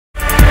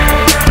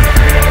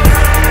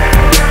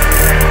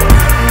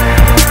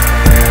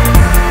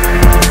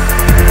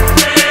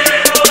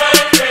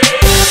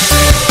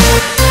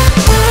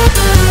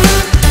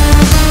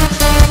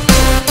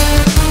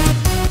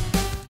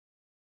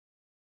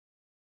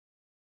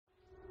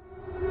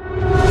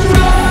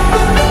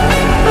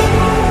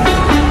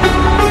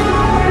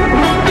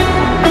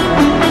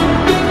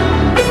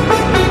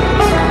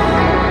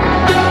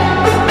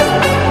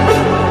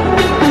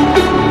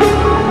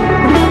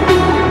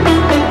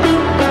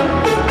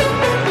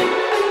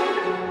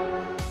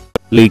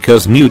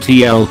Leica's new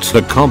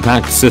TL2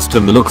 compact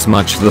system looks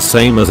much the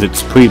same as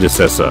its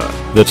predecessor,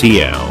 the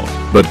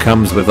TL, but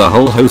comes with a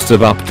whole host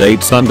of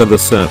updates under the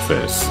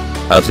surface.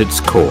 At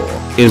its core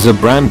is a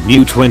brand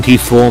new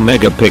 24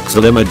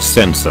 megapixel image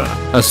sensor,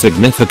 a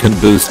significant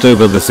boost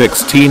over the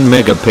 16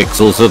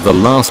 megapixels of the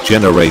last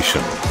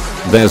generation.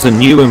 There's a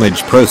new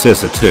image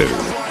processor too,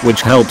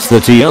 which helps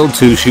the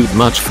TL2 shoot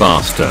much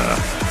faster.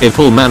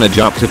 It'll manage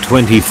up to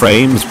 20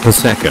 frames per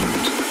second,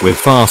 with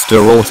faster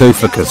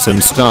autofocus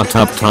and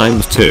startup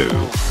times too.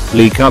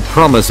 Leica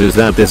promises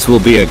that this will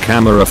be a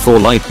camera for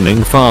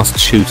lightning fast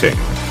shooting.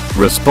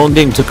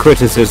 Responding to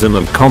criticism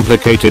of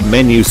complicated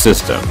menu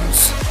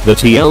systems, the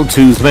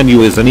TL2's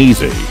menu is an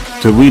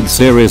easy-to-read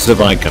series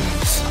of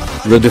icons.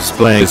 The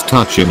display is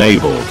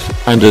touch-enabled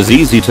and is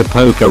easy to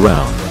poke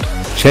around,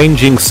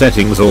 changing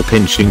settings or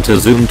pinching to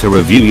zoom to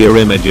review your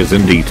images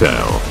in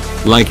detail.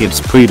 Like its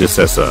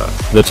predecessor,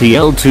 the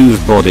TL2's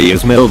body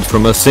is milled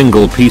from a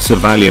single piece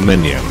of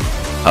aluminium.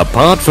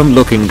 Apart from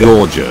looking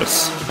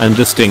gorgeous and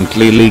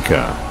distinctly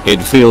Leica,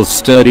 it feels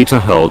sturdy to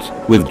hold,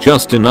 with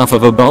just enough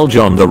of a bulge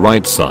on the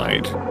right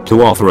side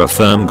to offer a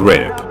firm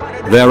grip.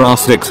 There are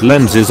 6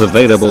 lenses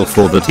available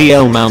for the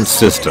TL mount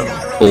system,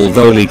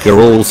 although Leica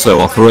also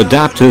offer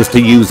adapters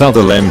to use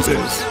other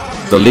lenses.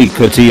 The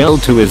Leica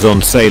TL2 is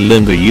on sale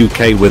in the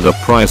UK with a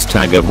price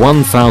tag of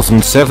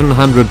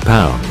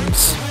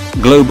 £1,700.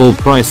 Global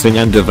pricing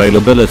and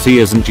availability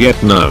isn't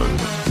yet known,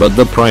 but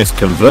the price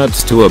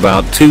converts to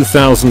about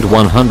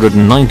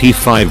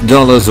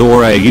 $2,195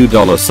 or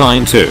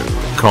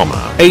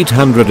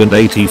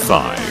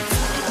 $2,885.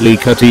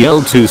 Leica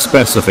TL2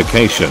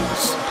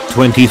 specifications: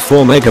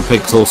 24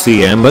 megapixel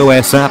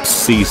CMOS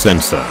APS-C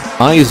sensor,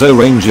 ISO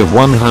range of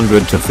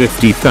 100 to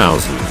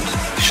 50,000,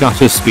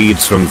 shutter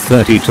speeds from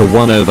 30 to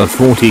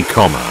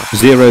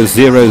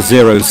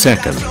 1/40,000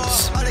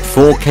 seconds,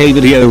 4K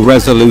video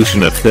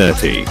resolution at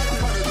 30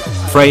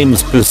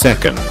 frames per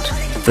second,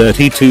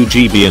 32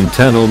 GB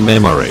internal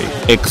memory,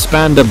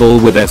 expandable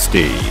with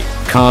SD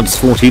cards,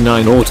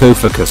 49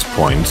 autofocus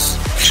points,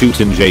 shoot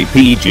in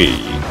JPG,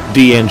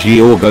 DNG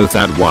or both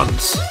at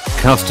once,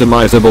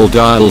 customizable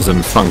dials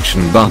and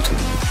function button,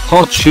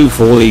 hot shoe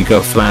for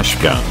Leica flash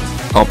gun,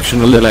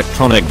 optional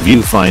electronic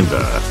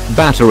viewfinder,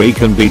 battery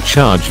can be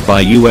charged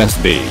by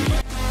USB.